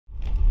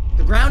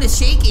ground is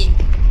shaking.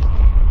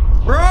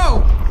 Bro!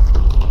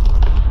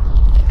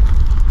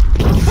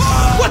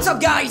 What's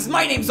up, guys?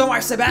 My name's Omar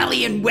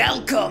Sebali, and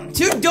welcome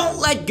to Don't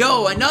Let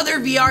Go,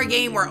 another VR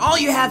game where all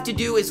you have to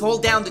do is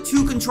hold down the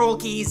 2 control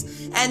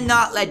keys and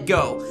not let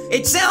go.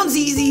 It sounds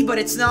easy, but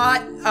it's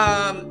not.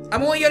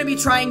 I'm only gonna be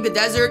trying the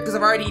desert because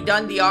I've already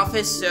done the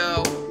office,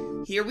 so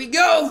here we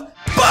go.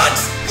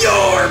 But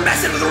you're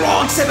messing with the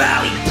wrong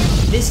Sebali.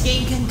 This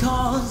game can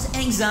cause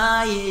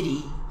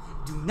anxiety.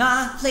 Do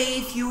not play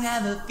if you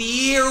have a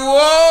fear.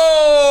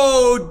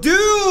 Whoa,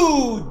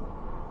 dude!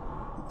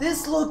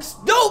 This looks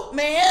dope,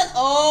 man!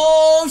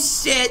 Oh,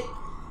 shit.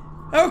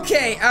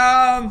 Okay,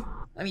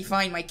 let me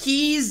find my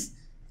keys.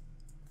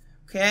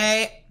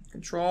 Okay,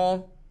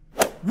 control.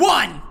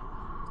 1,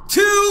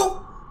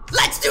 2,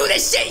 let's do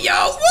this shit, yo!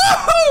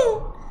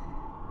 Woohoo!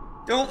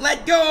 Don't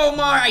let go,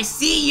 Omar, I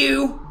see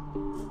you.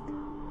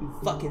 You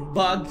fucking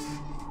bug.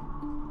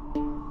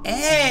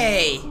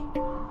 Hey!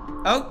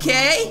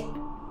 Okay.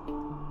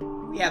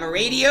 We have a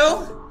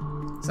radio.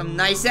 Some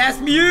nice ass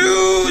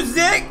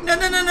music.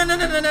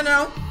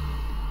 No.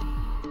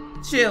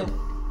 Chill.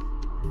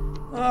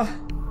 Oh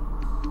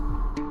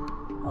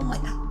my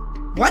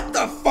god. What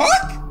the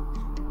fuck?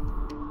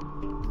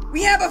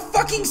 We have a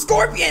fucking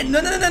scorpion. No.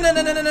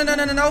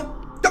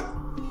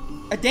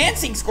 A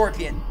dancing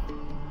scorpion.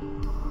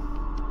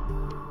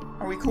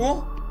 Are we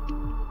cool?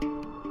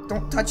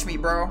 Don't touch me,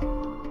 bro.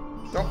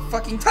 Don't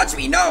fucking touch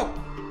me. No.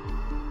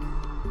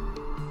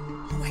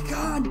 Oh my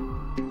god.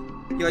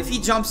 Yo, if he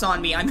jumps on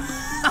me, I'm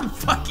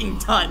fucking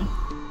done.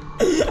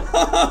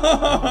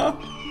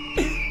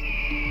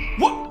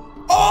 What?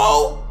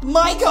 Oh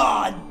my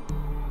god!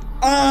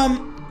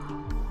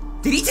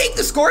 Did he take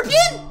the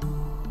scorpion?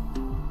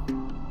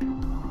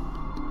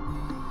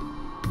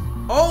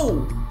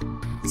 Oh,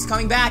 he's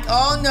coming back.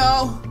 Oh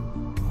no.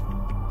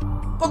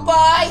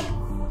 Bye-bye.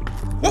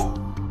 Whoa,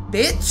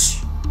 bitch.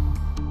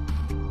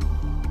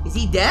 Is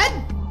he dead?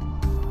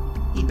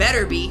 He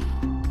better be.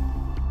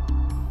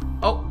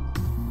 Oh.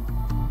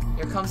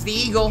 Here comes the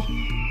eagle.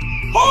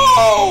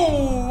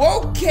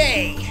 Oh,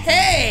 okay.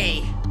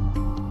 Hey.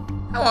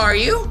 How are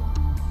you?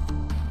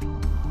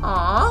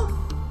 Aw.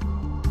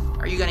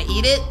 Are you gonna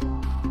eat it?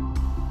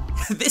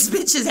 This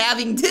bitch is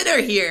having dinner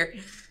here.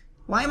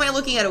 Why am I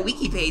looking at a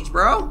wiki page,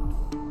 bro?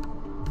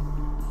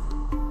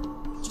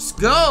 Just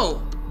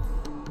go.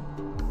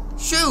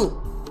 Shoo.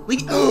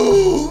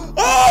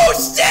 Oh,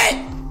 shit!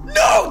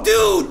 No,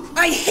 dude!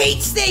 I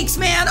hate snakes,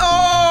 man!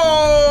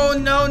 Oh,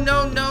 no.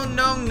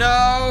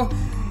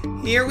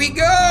 Here we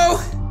go!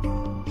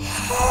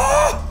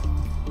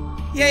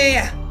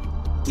 Yeah.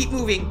 Keep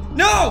moving.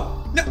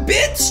 No,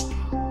 bitch!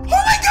 Oh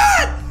my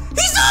god!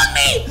 He's on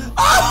me!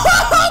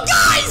 Oh,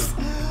 guys!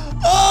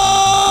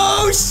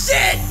 Oh,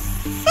 shit!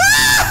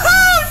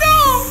 Oh,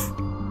 no!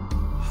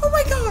 Oh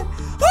my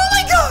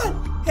god!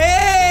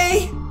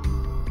 Hey!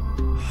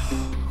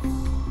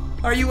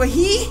 Are you a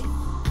he?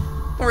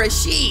 Or a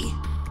she?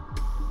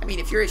 I mean,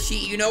 if you're a she,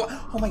 you know.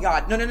 Oh my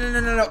god. No.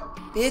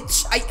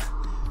 Bitch,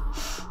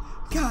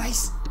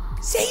 Guys,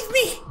 save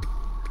me!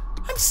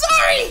 I'm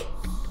sorry!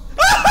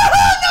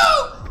 Oh,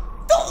 no!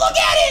 Don't look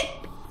at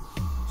it!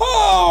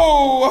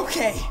 Oh,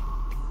 okay.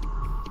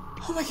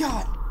 Oh my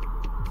god.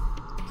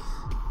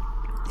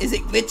 Is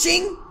it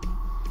glitching?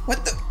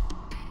 What the?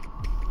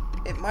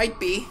 It might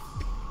be.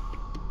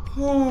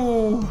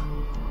 Oh.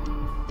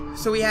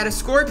 So we had a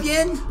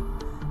scorpion,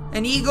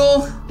 an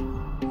eagle,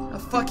 a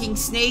fucking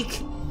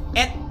snake,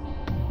 and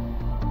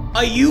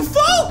a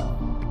UFO?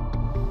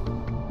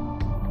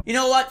 You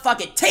know what?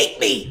 Fuck it. Take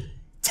me!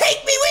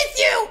 Take me with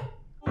you!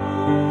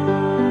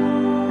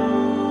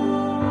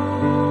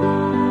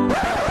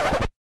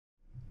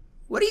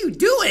 What are you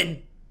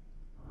doing?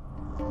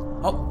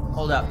 Oh,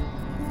 hold up.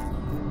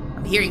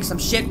 I'm hearing some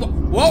shit.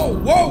 Whoa!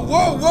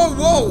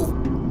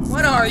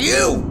 What are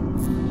you?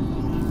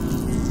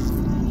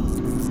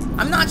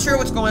 I'm not sure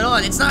what's going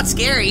on. It's not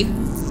scary.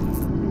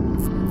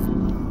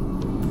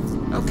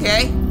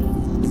 Okay.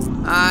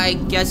 I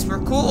guess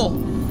we're cool.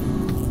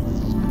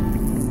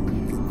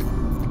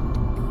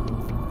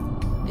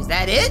 Is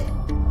that it?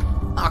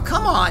 Oh,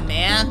 come on,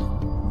 man.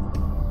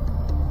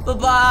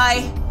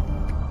 Bye-bye.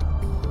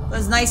 It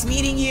was nice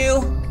meeting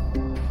you.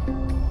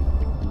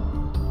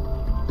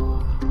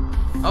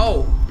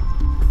 Oh.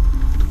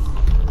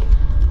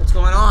 What's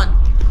going on?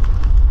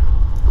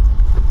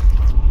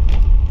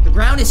 The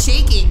ground is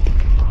shaking.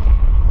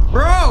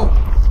 Bro!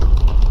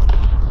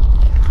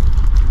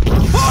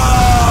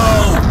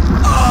 Oh!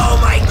 Oh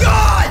my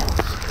god!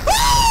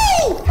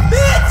 Oh!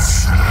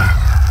 Bitch!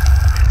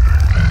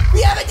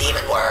 We have a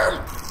demon worm!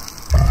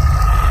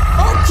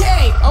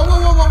 Okay! Oh, whoa.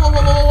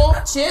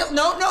 Chill.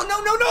 No!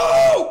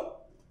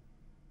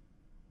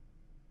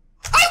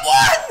 I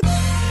won!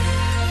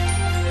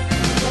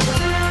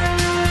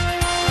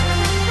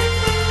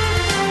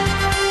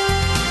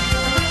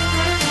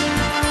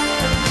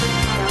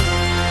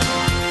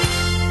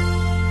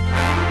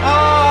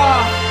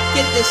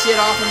 Get this shit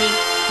off of me.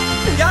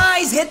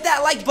 Guys, hit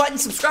that like button,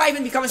 subscribe,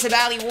 and become a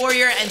Sebali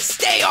warrior, and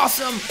stay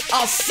awesome.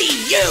 I'll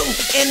see you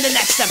in the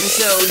next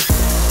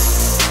episode.